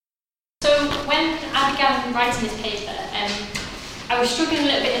began writing this paper, I was struggling a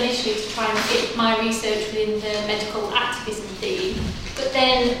little bit initially to try and fit my research within the medical activism theme, but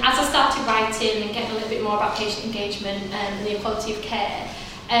then as I started writing and getting a little bit more about patient engagement and the equality of care,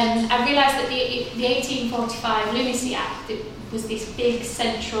 I realised that the 1845 Lunacy Act was this big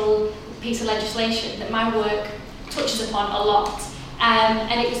central piece of legislation that my work touches upon a lot.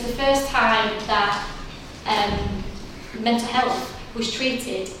 And it was the first time that mental health was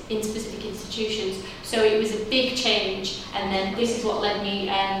treated in specific institutions. So it was a big change, and then this is what led me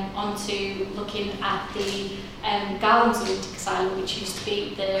onto looking at the Garland's Lunatic Asylum, which used to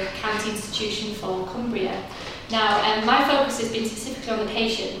be the county institution for Cumbria. Now, my focus has been specifically on the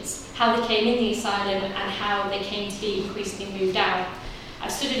patients, how they came in the asylum and how they came to be increasingly moved out.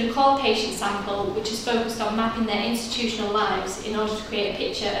 I've studied a core patient sample which is focused on mapping their institutional lives in order to create a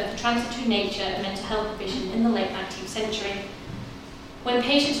picture of the transitory nature of mental health provision in the late 19th century. When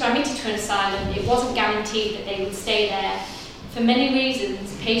patients were admitted to an asylum, it wasn't guaranteed that they would stay there. For many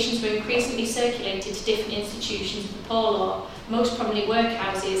reasons, patients were increasingly circulated to different institutions of the poor law, most prominently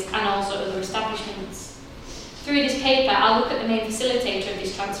workhouses and also other establishments. Through this paper, I'll look at the main facilitator of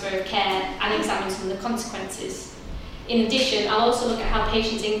this transfer of care and examine some of the consequences. In addition, I'll also look at how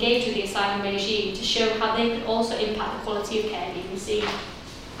patients engage with the asylum regime to show how they could also impact the quality of care they receive.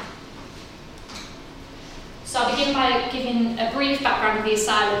 So I'll begin by giving a brief background of the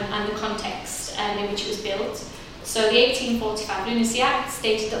asylum and the context in which it was built. So the 1845 Lunacy Act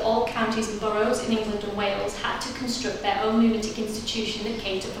stated that all counties and boroughs in England and Wales had to construct their own lunatic institution that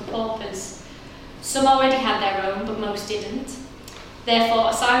catered for paupers. Some already had their own, but most didn't. Therefore,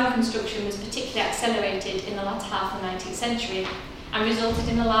 asylum construction was particularly accelerated in the latter half of the 19th century and resulted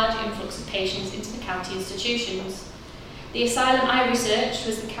in a large influx of patients into the county institutions. The asylum I researched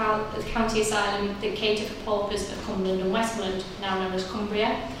was the county asylum that catered for paupers of Cumberland and Westmoreland, now known as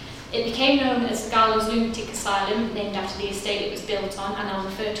Cumbria. It became known as the Garland's Lunatic Asylum, named after the estate it was built on, and I'll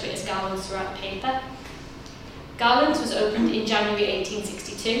refer to it as Garland's throughout the paper. Garland's was opened in January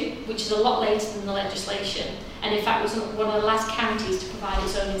 1862, which is a lot later than the legislation, and in fact was one of the last counties to provide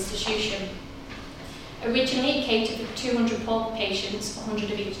its own institution. Originally it catered for 200 pauper patients,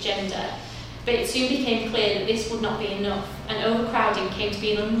 100 of each gender, but it soon became clear that this would not be enough, and overcrowding came to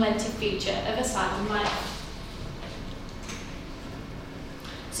be an unrelenting feature of asylum life.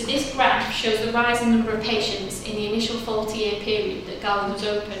 So this graph shows the rising number of patients in the initial 40-year period that Garland was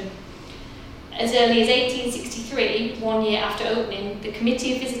open. As early as 1863, 1 year after opening, the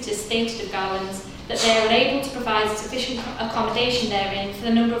Committee of Visitors stated of Garland's that they are unable to provide sufficient accommodation therein for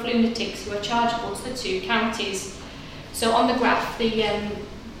the number of lunatics who are chargeable to the two counties. So on the graph,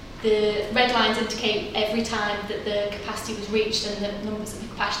 the red lines indicate every time that the capacity was reached and the numbers of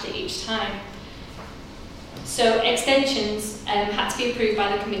capacity each time. So extensions had to be approved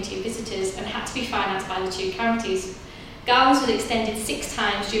by the Committee of Visitors and had to be financed by the two counties. Garland's was extended 6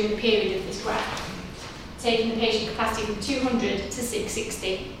 times during the period of this graph, taking the patient capacity from 200 to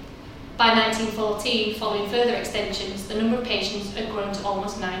 660. By 1914, following further extensions, the number of patients had grown to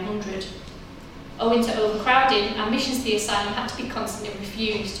almost 900. Owing to overcrowding, admissions to the asylum had to be constantly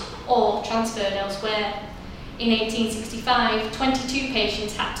refused or transferred elsewhere. In 1865, 22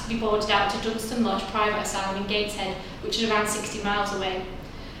 patients had to be boarded out to Dunstan Lodge Private Asylum in Gateshead, which is around 60 miles away,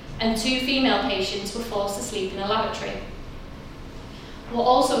 and 2 female patients were forced to sleep in a lavatory. What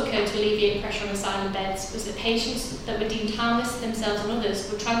also occurred to alleviate pressure on asylum beds was that patients that were deemed harmless to themselves and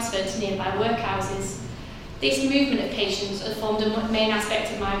others were transferred to nearby workhouses. This movement of patients had formed a main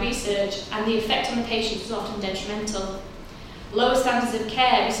aspect of my research, and the effect on the patients was often detrimental. Lower standards of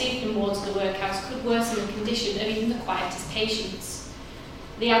care received in wards of the workhouse could worsen the condition of even the quietest patients.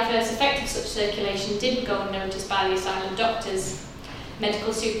 The adverse effect of such circulation didn't go unnoticed by the asylum doctors.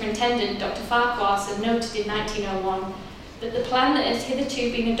 Medical Superintendent Dr. Farquharson noted in 1901 that the plan that has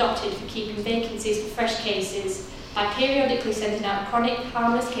hitherto been adopted for keeping vacancies for fresh cases by periodically sending out chronic,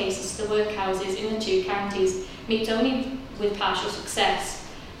 harmless cases to the workhouses in the 2 counties meets only with partial success.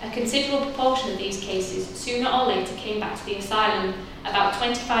 A considerable proportion of these cases sooner or later came back to the asylum, about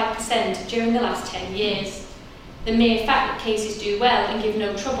 25% during the last 10 years. The mere fact that cases do well and give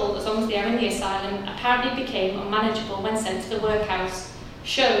no trouble as long as they are in the asylum apparently became unmanageable when sent to the workhouse,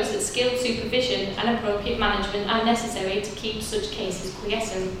 shows that skilled supervision and appropriate management are necessary to keep such cases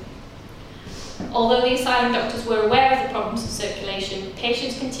quiescent. Although the asylum doctors were aware of the problems of circulation,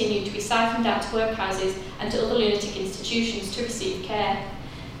 patients continued to be siphoned out to workhouses and to other lunatic institutions to receive care.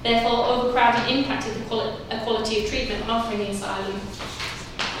 Therefore, overcrowding impacted the quality of treatment offered in the asylum.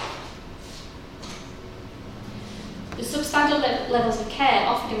 The substandard levels of care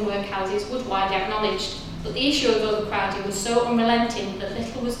offered in workhouses was widely acknowledged, but the issue of overcrowding was so unrelenting that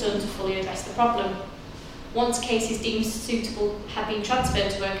little was done to fully address the problem. Once cases deemed suitable had been transferred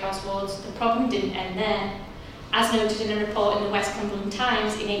to workhouse wards, the problem didn't end there. As noted in a report in the West Cumberland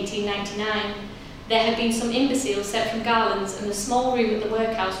Times in 1899, there had been some imbeciles sent from Garland's and the small room at the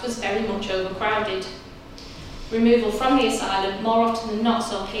workhouse was very much overcrowded. Removal from the asylum more often than not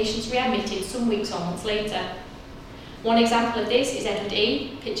saw patients readmitted some weeks or months later. One example of this is Edward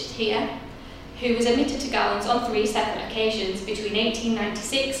E., pictured here, who was admitted to Garland's on 3 separate occasions between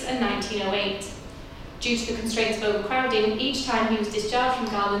 1896 and 1908. Due to the constraints of overcrowding, each time he was discharged from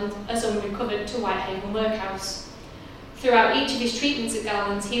Garland, a son recovered to Whitehaven Workhouse. Throughout each of his treatments at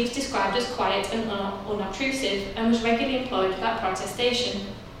Garland's, he was described as quiet and unobtrusive and was regularly employed without protestation.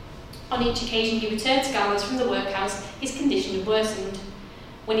 On each occasion he returned to Garland's from the workhouse, his condition had worsened.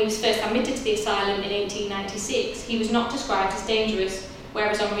 When he was first admitted to the asylum in 1896, he was not described as dangerous,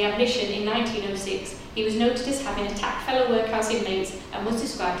 whereas on readmission in 1906, he was noted as having attacked fellow workhouse inmates and was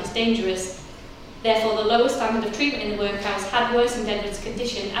described as dangerous. Therefore, the lower standard of treatment in the workhouse had worsened Edward's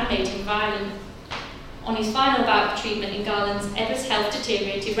condition and made him violent. On his final bout of treatment in Garland's, Edward's health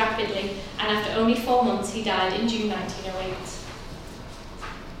deteriorated rapidly, and after only 4 months, he died in June 1908.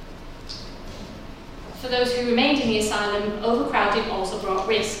 For those who remained in the asylum, overcrowding also brought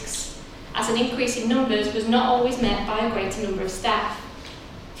risks, as an increase in numbers was not always met by a greater number of staff.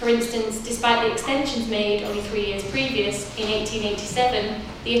 For instance, despite the extensions made only 3 years previous, in 1887,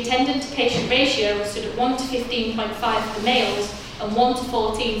 the attendant-to-patient ratio stood at 1 to 15.5 for the males and 1 to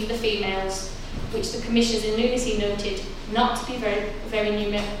 14 for the females, which the commissioners in lunacy noted not to be very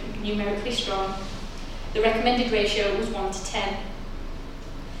numerically strong. The recommended ratio was 1 to 10.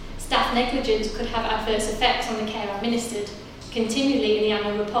 Staff negligence could have adverse effects on the care administered. Continually in the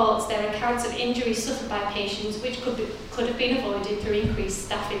annual reports, there are accounts of injuries suffered by patients which could have been avoided through increased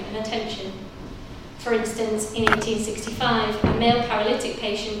staffing and attention. For instance, in 1865, a male paralytic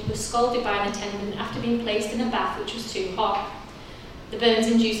patient was scalded by an attendant after being placed in a bath which was too hot. The burns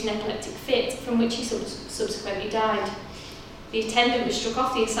induced an epileptic fit, from which he subsequently died. The attendant was struck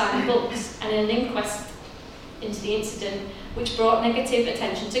off the asylum books, and in an inquest into the incident, which brought negative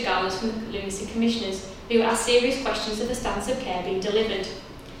attention to Garland's from the lunacy commissioners, who asked serious questions of the standards of care being delivered.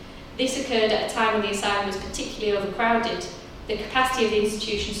 This occurred at a time when the asylum was particularly overcrowded. The capacity of the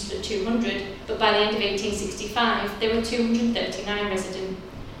institution stood at 200, but by the end of 1865, there were 239 resident.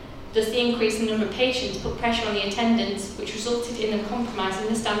 Thus, the increase in the number of patients put pressure on the attendants, which resulted in them compromising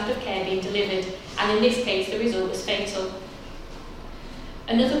the standard of care being delivered, and in this case, the result was fatal.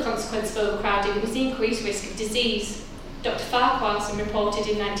 Another consequence of overcrowding was the increased risk of disease. Dr. Farquharson reported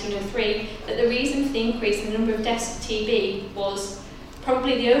in 1903 that the reason for the increase in the number of deaths of TB was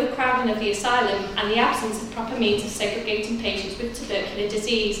probably the overcrowding of the asylum and the absence of proper means of segregating patients with tubercular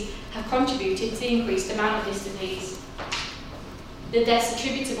disease have contributed to the increased amount of this disease. The deaths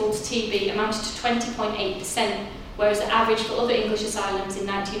attributable to TB amounted to 20.8%, whereas the average for other English asylums in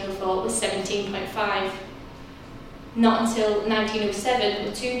 1904 was 17.5%. Not until 1907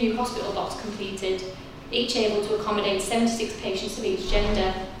 were 2 new hospital blocks completed, each able to accommodate 76 patients of each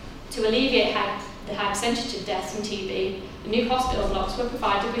gender. To alleviate the high percentage of deaths from TB, the new hospital blocks were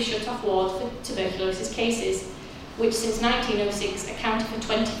provided with shut-off wards for tuberculosis cases, which since 1906 accounted for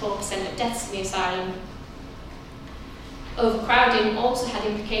 24% of deaths in the asylum. Overcrowding also had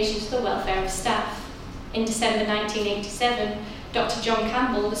implications for the welfare of staff. In December 1987, Dr. John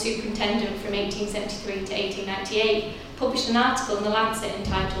Campbell, the superintendent from 1873 to 1898, published an article in The Lancet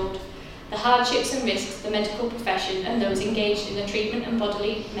entitled "The Hardships and Risks of the Medical Profession and Those Engaged in the Treatment of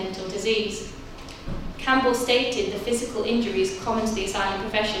Bodily Mental Disease." Campbell stated the physical injuries common to the asylum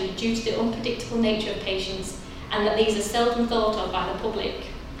profession due to the unpredictable nature of patients, and that these are seldom thought of by the public.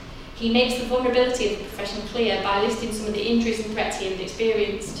 He makes the vulnerability of the profession clear by listing some of the injuries and threats he had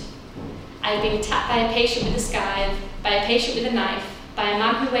experienced. "I have been attacked by a patient with a scythe, by a patient with a knife, by a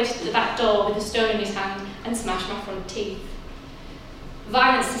man who waited at the back door with a stone in his hand and smashed my front teeth."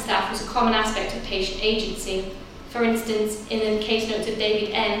 Violence to staff was a common aspect of patient agency. For instance, in the case notes of David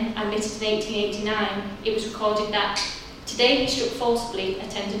N., admitted in 1889, it was recorded that "today he struck forcibly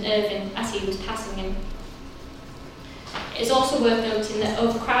Attendant Irvin as he was passing him." It is also worth noting that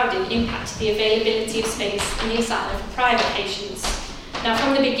overcrowding impacted the availability of space in the asylum for private patients. Now,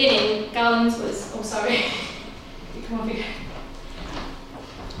 from the beginning, Garland's was... Oh, sorry.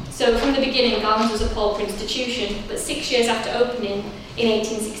 So, from the beginning, Garland's was a pauper institution, but 6 years after opening, in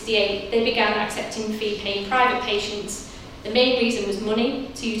 1868, they began accepting fee-paying private patients. The main reason was money,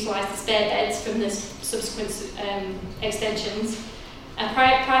 to utilise the spare beds from the subsequent extensions.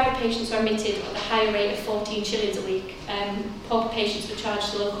 Private patients were admitted at a higher rate of 14 shillings a week. Pauper patients were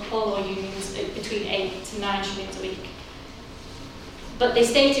charged to local poor law unions between 8 to 9 shillings a week. But they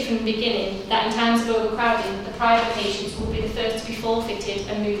stated from the beginning that in times of overcrowding, the private patients would be the first to be forfeited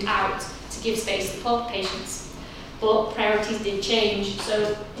and moved out to give space to the poorer patients. But priorities did change.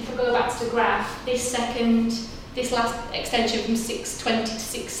 So if I go back to the graph, this last extension from 620 to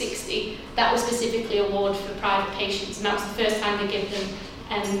 660, that was specifically a ward for private patients, and that was the first time they gave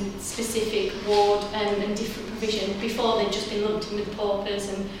them specific ward and different provision. Before they'd just been lumped in with the paupers,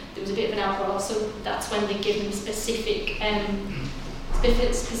 and there was a bit of an outroar, so that's when they give them specific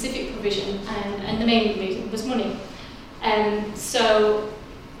provision, and the main reason was money.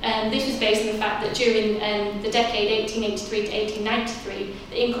 This was based on the fact that during the decade 1883 to 1893,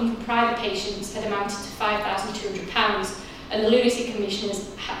 the income for private patients had amounted to £5,200, and the lunacy commissioners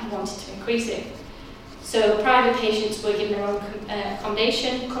wanted to increase it. So private patients were given their own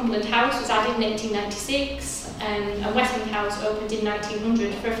accommodation. Cumberland House was added in 1896, and Westland House opened in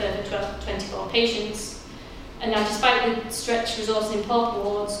 1900 for a further 24 patients. And now, despite the stretched resources in pauper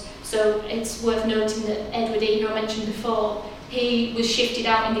wards, so it's worth noting that Edward E., who I mentioned before, he was shifted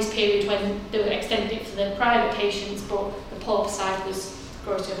out in this period when they were extending it for the private patients, but the pauper side was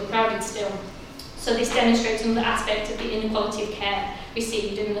grossly overcrowded still. So this demonstrates another aspect of the inequality of care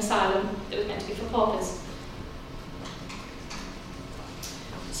received in an asylum that was meant to be for paupers.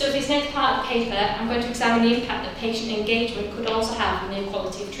 So this next part of the paper, I'm going to examine the impact that patient engagement could also have on the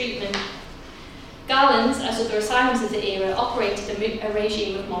equality of treatment. Garland's, as other asylums of the era, operated a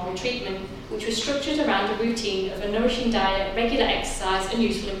regime of moral treatment, which was structured around a routine of a nourishing diet, regular exercise and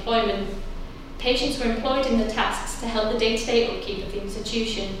useful employment. Patients were employed in the tasks to help the day-to-day upkeep of the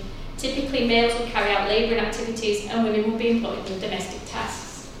institution. Typically, males would carry out labouring activities and women would be employed in domestic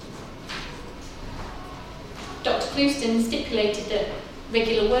tasks. Dr. Clouston stipulated that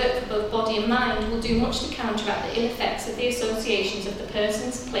regular work for both body and mind will do much to counteract the ill effects of the associations of the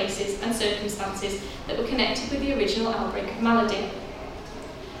persons, places and circumstances that were connected with the original outbreak of malady.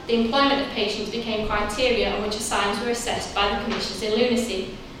 The employment of patients became criteria on which asylums were assessed by the commissioners in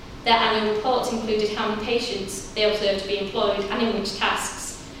lunacy. Their annual reports included how many patients they observed to be employed and in which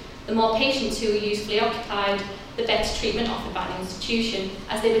tasks. The more patients who were usefully occupied, the better treatment offered by the institution,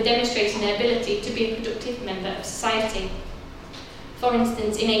 as they were demonstrating their ability to be a productive member of society. For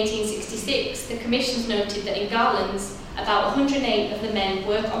instance, in 1866, the commissioners noted that in Garland's, about 108 of the men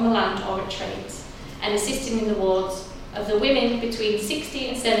work on the land or at trades, and assisting in the wards. Of the women, between 60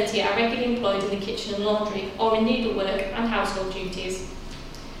 and 70 are regularly employed in the kitchen and laundry, or in needlework and household duties.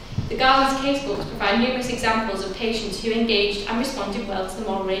 The Garland's casebooks provide numerous examples of patients who engaged and responded well to the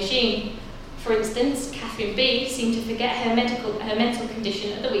moral regime. For instance, Catherine B. seemed to forget her mental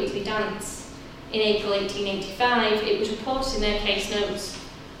condition at the weekly dance. In April 1885, it was reported in their case notes,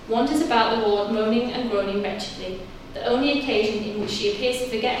 "Wanders about the ward moaning and groaning wretchedly. The only occasion in which she appears to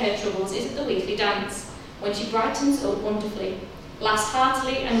forget her troubles is at the weekly dance, when she brightens up wonderfully, laughs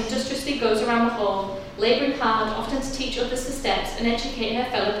heartily and industriously goes around the hall, labouring hard, often to teach others the steps and educate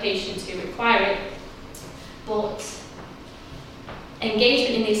her fellow patients who require it." But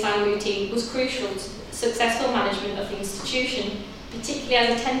engagement in the asylum routine was crucial to the successful management of the institution, particularly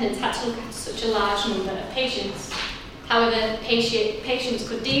as attendants had to look after such a large number of patients. However, patients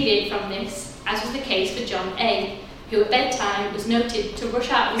could deviate from this, as was the case for John A., who at bedtime was noted to rush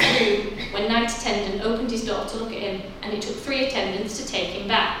out of his room when night attendant opened his door to look at him, and it took 3 attendants to take him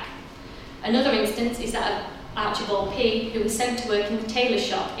back. Another instance is that of Archibald P., who was sent to work in the tailor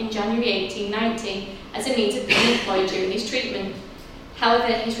shop in January 1890 as a means of being employed during his treatment.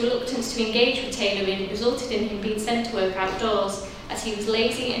 However, his reluctance to engage with tailoring resulted in him being sent to work outdoors, as he was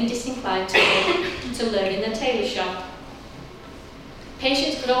lazy and disinclined to learn in the tailor shop.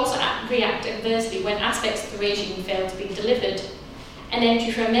 Patients could also react adversely when aspects of the regime failed to be delivered. An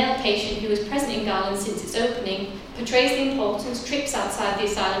entry for a male patient who was present in Garland since its opening portrays the importance trips outside the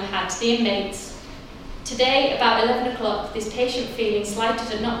asylum had to the inmates. Today, about 11 o'clock, this patient, feeling slighted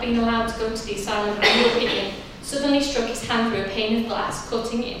at not being allowed to go to the asylum annual picnic, suddenly struck his hand through a pane of glass,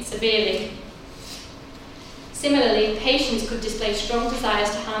 cutting it severely. Similarly, patients could display strong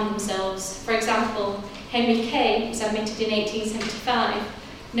desires to harm themselves. For example, Henry K., who was admitted in 1875,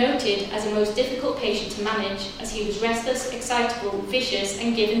 noted as a most difficult patient to manage, as he was restless, excitable, vicious,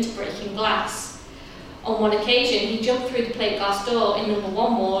 and given to breaking glass. On one occasion, he jumped through the plate glass door in number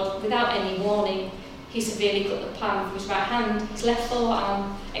 1 ward without any warning. He severely cut the palm of his right hand, his left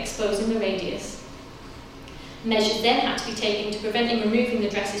forearm exposing the radius. Measures then had to be taken to prevent him removing the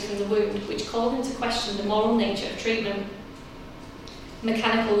dresses from the wound, which called into question the moral nature of treatment.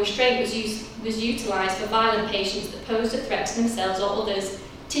 Mechanical restraint was utilised for violent patients that posed a threat to themselves or others.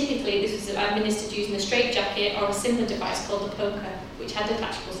 Typically, this was administered using a straitjacket or a similar device called a poker, which had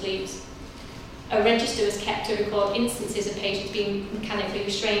detachable sleeves. A register was kept to record instances of patients being mechanically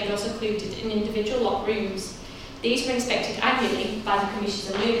restrained or secluded in individual locked rooms. These were inspected annually by the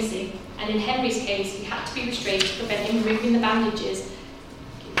Commissioners on Lunacy, and in Henry's case, he had to be restrained to prevent him removing the bandages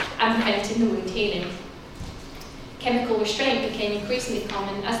and preventing the wound healing. Chemical restraint became increasingly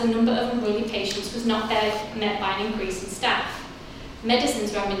common as the number of unruly patients was not met by an increase in staff.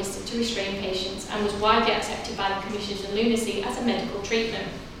 Medicines were administered to restrain patients and was widely accepted by the Commissioners on Lunacy as a medical treatment.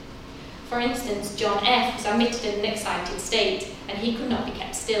 For instance, John F. was admitted in an excited state, and he could not be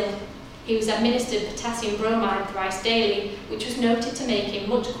kept still. He was administered potassium bromide thrice daily, which was noted to make him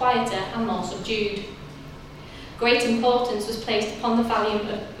much quieter and more subdued. Great importance was placed upon the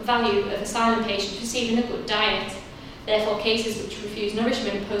value of asylum patients receiving a good diet. Therefore, cases which refused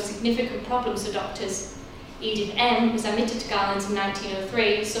nourishment posed significant problems for doctors. Edith M. was admitted to Garland's in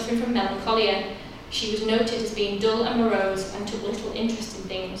 1903, suffering from melancholia. She was noted as being dull and morose and took little interest in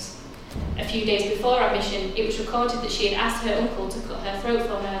things. A few days before admission, it was recorded that she had asked her uncle to cut her throat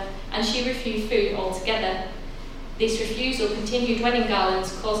for her, and she refused food altogether. This refusal continued when in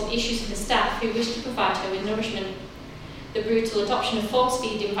Garland's, causing issues for the staff who wished to provide her with nourishment. The brutal adoption of force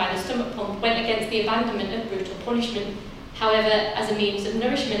feeding by the stomach pump went against the abandonment of brutal punishment. However, as a means of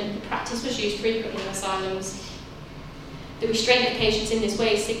nourishment, the practice was used frequently in asylums. The restraint of patients in this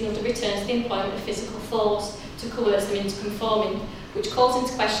way signalled a return to the employment of physical force to coerce them into conforming, which calls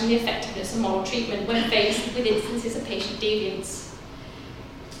into question the effectiveness of moral treatment when faced with instances of patient deviance.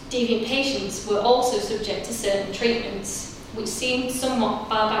 Deviant patients were also subject to certain treatments, which seemed somewhat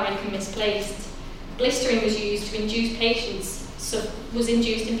barbaric and misplaced. Blistering was induced in patients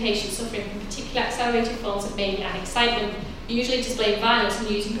suffering from particularly accelerated forms of mania and excitement, usually displaying violence and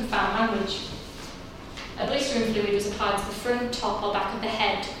using profound language. A blistering fluid was applied to the front, top, or back of the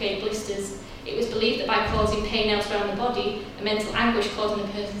head to create blisters. It was believed that by causing pain elsewhere on the body, the mental anguish causing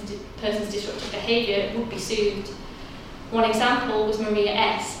the person's disruptive behaviour would be soothed. One example was Maria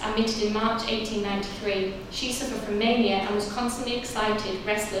S., admitted in March 1893. She suffered from mania and was constantly excited,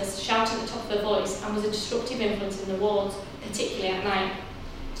 restless, shouting at the top of her voice, and was a disruptive influence in the wards, particularly at night.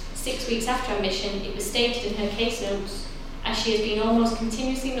 6 weeks after admission, it was stated in her case notes, as she has been almost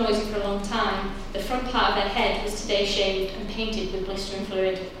continuously noisy for a long time, the front part of her head was today shaved and painted with blistering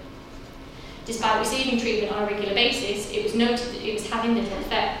fluid. Despite receiving treatment on a regular basis, it was noted that it was having little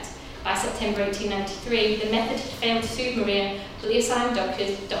effect. By September 1893, the method had failed to soothe Maria, but the asylum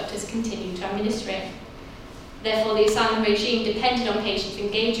doctors continued to administer it. Therefore, the asylum regime depended on patients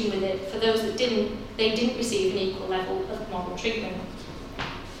engaging with it. For those that didn't, they didn't receive an equal level of moral treatment.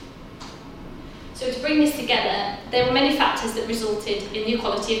 So to bring this together, there were many factors that resulted in the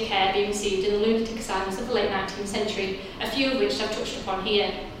equality of care being received in the lunatic asylums of the late 19th century, a few of which I've touched upon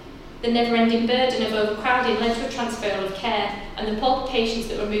here. The never-ending burden of overcrowding led to a transferal of care, and the poor patients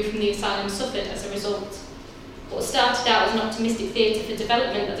that were removed from the asylum suffered as a result. What started out as an optimistic theatre for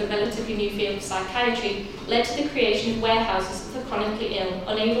development of the relatively new field of psychiatry led to the creation of warehouses for the chronically ill,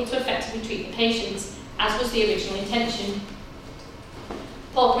 unable to effectively treat the patients, as was the original intention.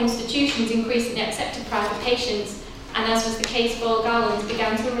 Pauper institutions increasingly accepted private patients, and as was the case for Garland,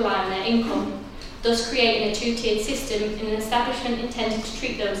 began to rely on their income, thus creating a two-tiered system in an establishment intended to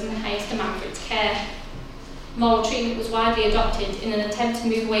treat those in the highest demand for its care. Moral treatment was widely adopted in an attempt to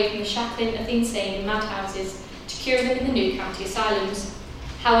move away from the shackling of the insane in madhouses to cure them in the new county asylums.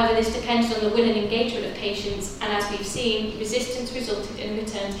 However, this depended on the will and engagement of patients, and as we've seen, resistance resulted in a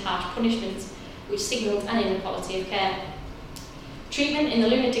return to harsh punishments, which signalled an inequality of care. Treatment in the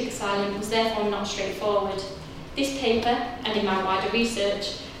lunatic asylum was therefore not straightforward. This paper, and in my wider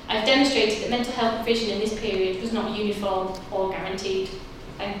research, I've demonstrated that mental health provision in this period was not uniform or guaranteed.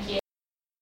 Thank you.